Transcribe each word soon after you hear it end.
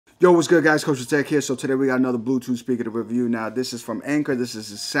Yo, what's good, guys? KosherTech here. So today we got another Bluetooth speaker to review. Now, this is from Anker. This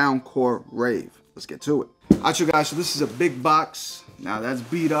is a Soundcore Rave. Let's get to it. Alright, you guys, so this is a big box. Now, that's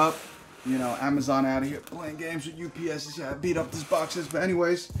beat up. You know, Amazon out of here playing games with UPS. Yeah, beat up this box is. But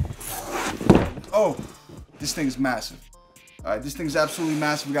anyways, oh, this thing is massive. Alright, this thing is absolutely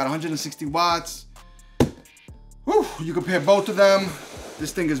massive. We got 160 watts. Whew, you compare both of them.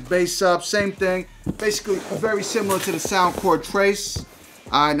 This thing is bass up, same thing. Basically, very similar to the Soundcore Trace.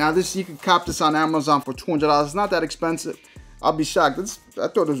 Alright, now this, you can cop this on Amazon for $200. It's not that expensive. I'll be shocked. I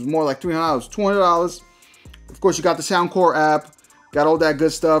thought it was more like $300. $200. Of course, you got the Soundcore app. Got all that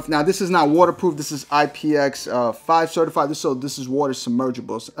good stuff. Now, this is not waterproof. This is IPX5 certified. So this is water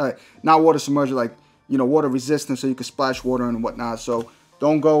submergible. Not water submergible, like, you know, water resistant, so you can splash water and whatnot. So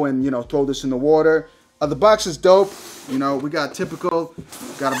don't go and, you know, throw this in the water. The box is dope. You know, we got typical.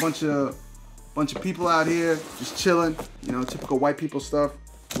 Got a bunch of people out here just chilling. You know, typical white people stuff.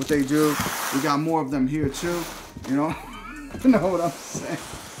 What they do. We got more of them here too. You know, you know what I'm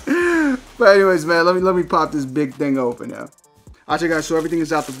saying. But anyways, man, let me pop this big thing open now. Alright, guys. So everything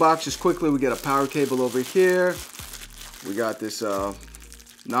is out the box. Just quickly, we get a power cable over here. We got this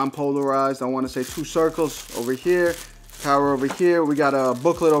non-polarized. I want to say 2 circles over here. Power over here. We got a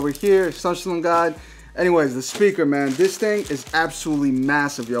booklet over here. Sunshine guide. Anyways, the speaker, man, this thing is absolutely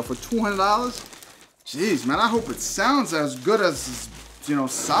massive, yo. For $200, jeez, man, I hope it sounds as good as its, you know,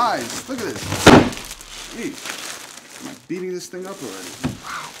 size. Look at this. Jeez, I'm like beating this thing up already.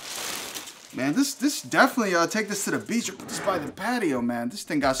 Wow, man, this definitely take this to the beach or put this by the patio, man. This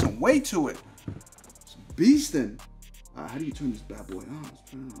thing got some weight to it. It's beastin'. How do you turn this bad boy on? Let's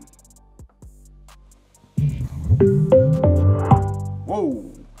turn it on.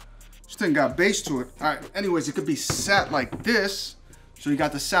 Whoa. This thing got bass to it. Alright, anyways, it could be sat like this. So you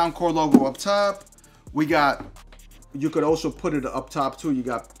got the Soundcore logo up top. You could also put it up top too. You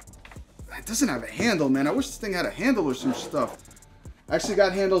got, it doesn't have a handle, man. I wish this thing had a handle or some stuff. Actually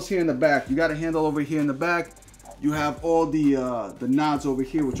got handles here in the back. You got a handle over here in the back. You have all the nods over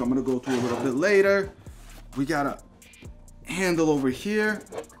here, which I'm gonna go through a little bit later. We got a handle over here.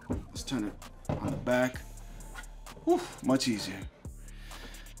 Let's turn it on the back. Whew, much easier.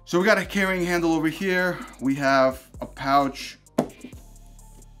 So we got a carrying handle over here. We have a pouch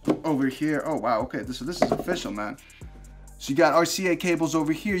over here. Oh, wow. Okay, this is official, man. So you got RCA cables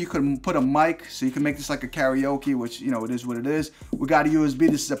over here. You could put a mic, so you can make this like a karaoke, which, you know, it is what it is. We got a USB.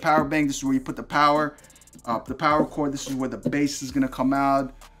 This is a power bank. This is where you put the power cord. This is where the bass is going to come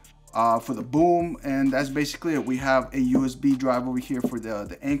out for the boom. And that's basically it. We have a USB drive over here for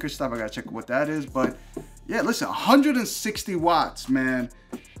the Anker stuff. I got to check what that is. But, yeah, listen, 160 watts, man.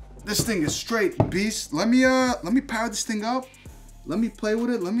 This thing is straight beast. Let me power this thing up. Let me play with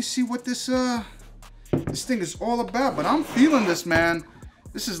it. Let me see what this thing is all about. But I'm feeling this, man.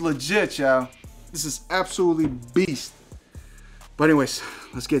 This is legit, y'all. This is absolutely beast. But anyways,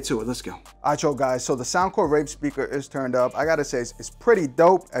 let's get to it. Let's go. Alright, yo, guys. So the Soundcore Rave speaker is turned up. I gotta say, it's pretty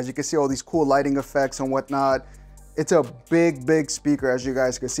dope. As you can see, all these cool lighting effects and whatnot. It's a big speaker, as you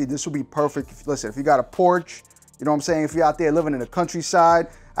guys can see. This will be perfect. If you got a porch, you know what I'm saying? If you're out there living in the countryside,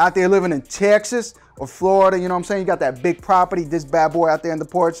 out there living in Texas or Florida, you know what I'm saying? You got that big property, this bad boy out there in the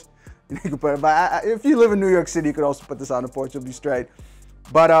porch. You can put it, but if you live in New York City, you could also put this on the porch. It'll be straight.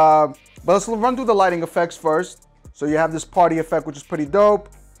 But let's run through the lighting effects first. So you have this party effect, which is pretty dope.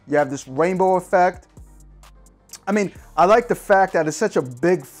 You have this rainbow effect. I mean, I like the fact that it's such a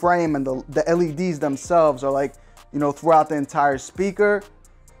big frame and the LEDs themselves are like, you know, throughout the entire speaker.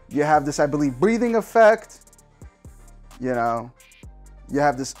 You have this, I believe, breathing effect. You know, you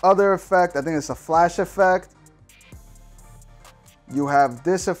have this other effect. I think it's a flash effect. You have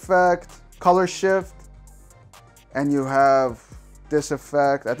this effect, color shift. And you have this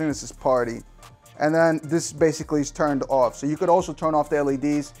effect. I think this is party. And then this basically is turned off. So you could also turn off the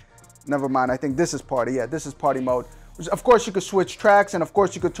LEDs. Never mind, I think this is party. Yeah, this is party mode. Which, of course, you could switch tracks. And of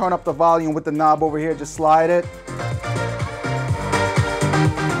course, you could turn up the volume with the knob over here. Just slide it. You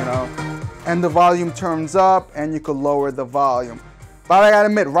know. And the volume turns up. And you could lower the volume. But I gotta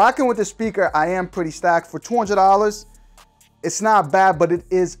admit, rocking with the speaker, I am pretty stacked. For $200, it's not bad, but it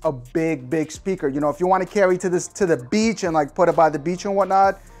is a big speaker. You know, if you want to carry to the beach and like put it by the beach and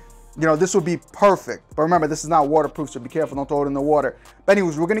whatnot, you know, this would be perfect. But remember, this is not waterproof, so be careful, don't throw it in the water. But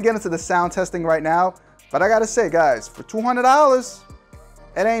anyways, we're gonna get into the sound testing right now. But I gotta say, guys, for $200,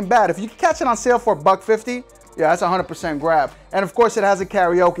 it ain't bad. If you can catch it on sale for $150, yeah, that's 100% grab. And of course, it has a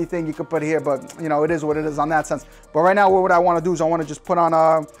karaoke thing you can put here, but you know, it is what it is on that sense. But right now, what I want to do is I want to just put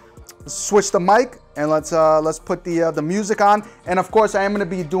on switch the mic and let's put the music on. And of course, I am going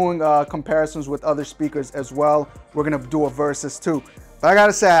to be doing comparisons with other speakers as well. We're going to do a versus too. But I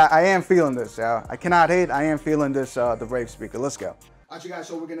gotta say, I am feeling this, yo. I cannot hate, I am feeling this, the Rave speaker. Let's go. Alright, you guys,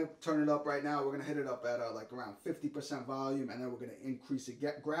 so we're gonna turn it up right now. We're gonna hit it up at like around 50% volume, and then we're gonna increase it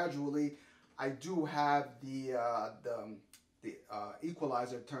gradually. I do have the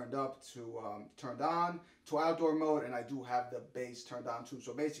equalizer turned up to turned on to outdoor mode, and I do have the bass turned on too.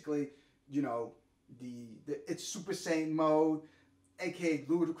 So basically, you know, it's Super Saiyan mode, aka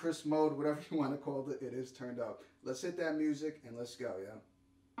ludicrous mode, whatever you want to call it. It is turned up. Let's hit that music and let's go, yeah.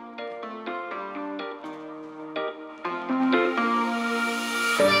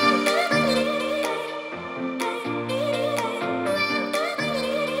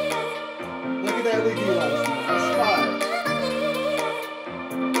 Look at that LED lights, man. That's fire.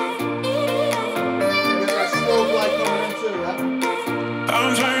 Look at that strobe light coming in too, yeah?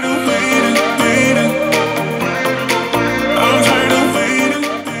 I'm tired of waiting. I'm tired of waiting.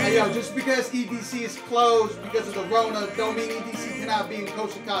 Hey, yo, just because EDC is closed because of the Rona, don't mean EDC cannot be in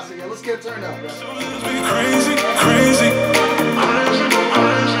Kosher Casa. Yeah, let's get turned up, bro. Crazy, crazy.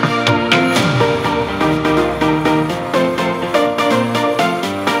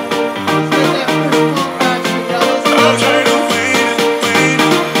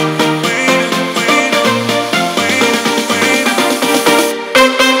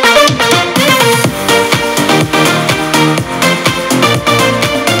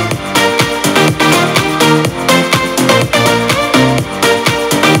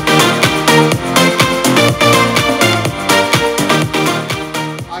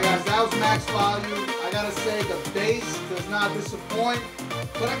 Disappoint,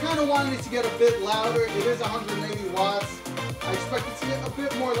 but I kind of wanted it to get a bit louder. It is 180 watts. I expect it to get a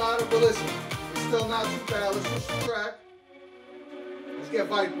bit more louder, but listen, it's still not too bad. Let's switch the track. Let's get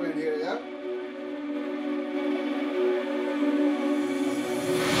Viper in here, yeah?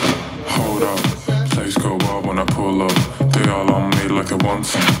 Hold up, place go wild when I pull up. They all on me like they want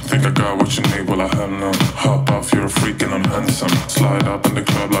some. Think I got what you need, well I have none. Hop off, you're a freak and I'm handsome. Slide up in the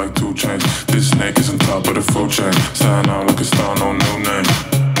club like 2 chains. This snake is on top of the food chain. Stand out like a star, no new name.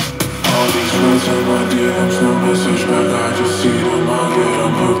 All these words in my DMs, no message back. I just see them, I get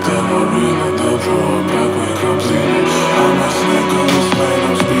them hooked and I'm real. And they'll draw a back when it comes in. I'm a snake on this lane,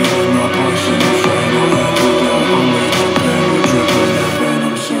 I'm speeding up, pushing the train. No hand to down, I'm making pain. We're dripping in pain,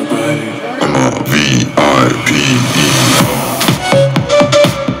 I'm so bad. I'm a V-I-P-E.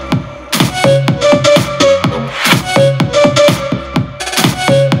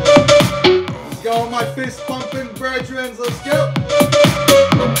 Fist pumping brethren, let's go.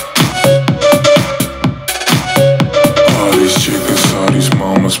 All these chicas, all these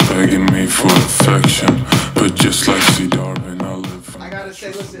mamas begging me for affection, but just like C. Darwin, I live. I gotta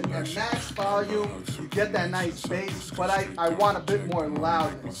say, listen, at max volume, you get that nice bass, but I want a bit more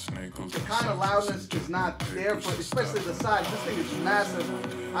loudness. The kind of loudness is not there, for especially the size. This thing is massive.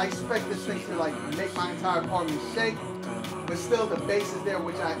 I expect this thing to like make my entire apartment shake. But still, the bass is there,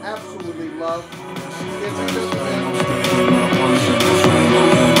 which I absolutely love.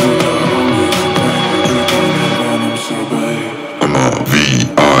 I'm a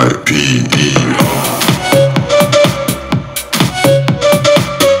V-I-P-E.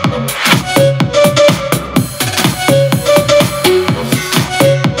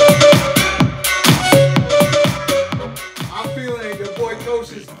 I'm feeling it. Your boy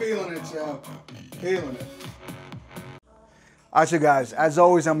Coach is feeling it, y'all. Feeling it. Alright, you guys, as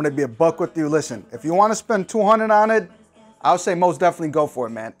always, I'm going to be a buck with you. Listen, if you want to spend $200 on it, I would say most definitely go for it,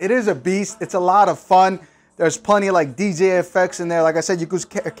 man. It is a beast. It's a lot of fun. There's plenty of like DJ effects in there. Like I said, you could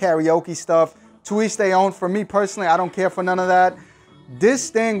karaoke stuff. To each their own. For me personally, I don't care for none of that. This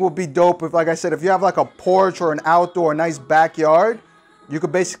thing will be dope if, like I said, if you have like a porch or an outdoor, nice backyard, you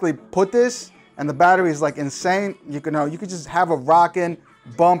could basically put this, and the battery is like insane. You could just have a rocking,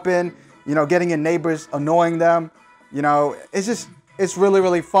 bumping, you know, getting your neighbors, annoying them. You know, it's really,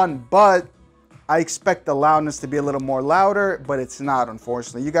 really fun, but I expect the loudness to be a little more louder, but it's not,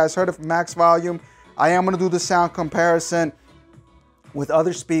 unfortunately. You guys heard it from max volume. I am going to do the sound comparison with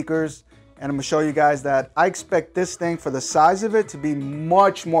other speakers, and I'm going to show you guys that I expect this thing, for the size of it, to be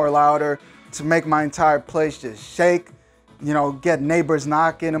much more louder, to make my entire place just shake, you know, get neighbors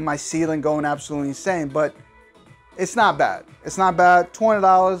knocking on my ceiling, going absolutely insane, but it's not bad. It's not bad.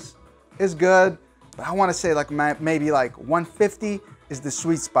 $20 is good. But I want to say like maybe like 150 is the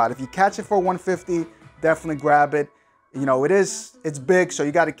sweet spot. If you catch it for 150, definitely grab it. You know, it's big, so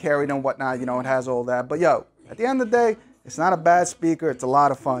you got to carry it and whatnot. You know, it has all that. But yo, at the end of the day, it's not a bad speaker. It's a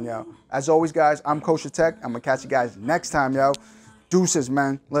lot of fun, yo. As always, guys, I'm KosherTech. I'm going to catch you guys next time, yo. Deuces,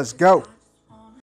 man. Let's go.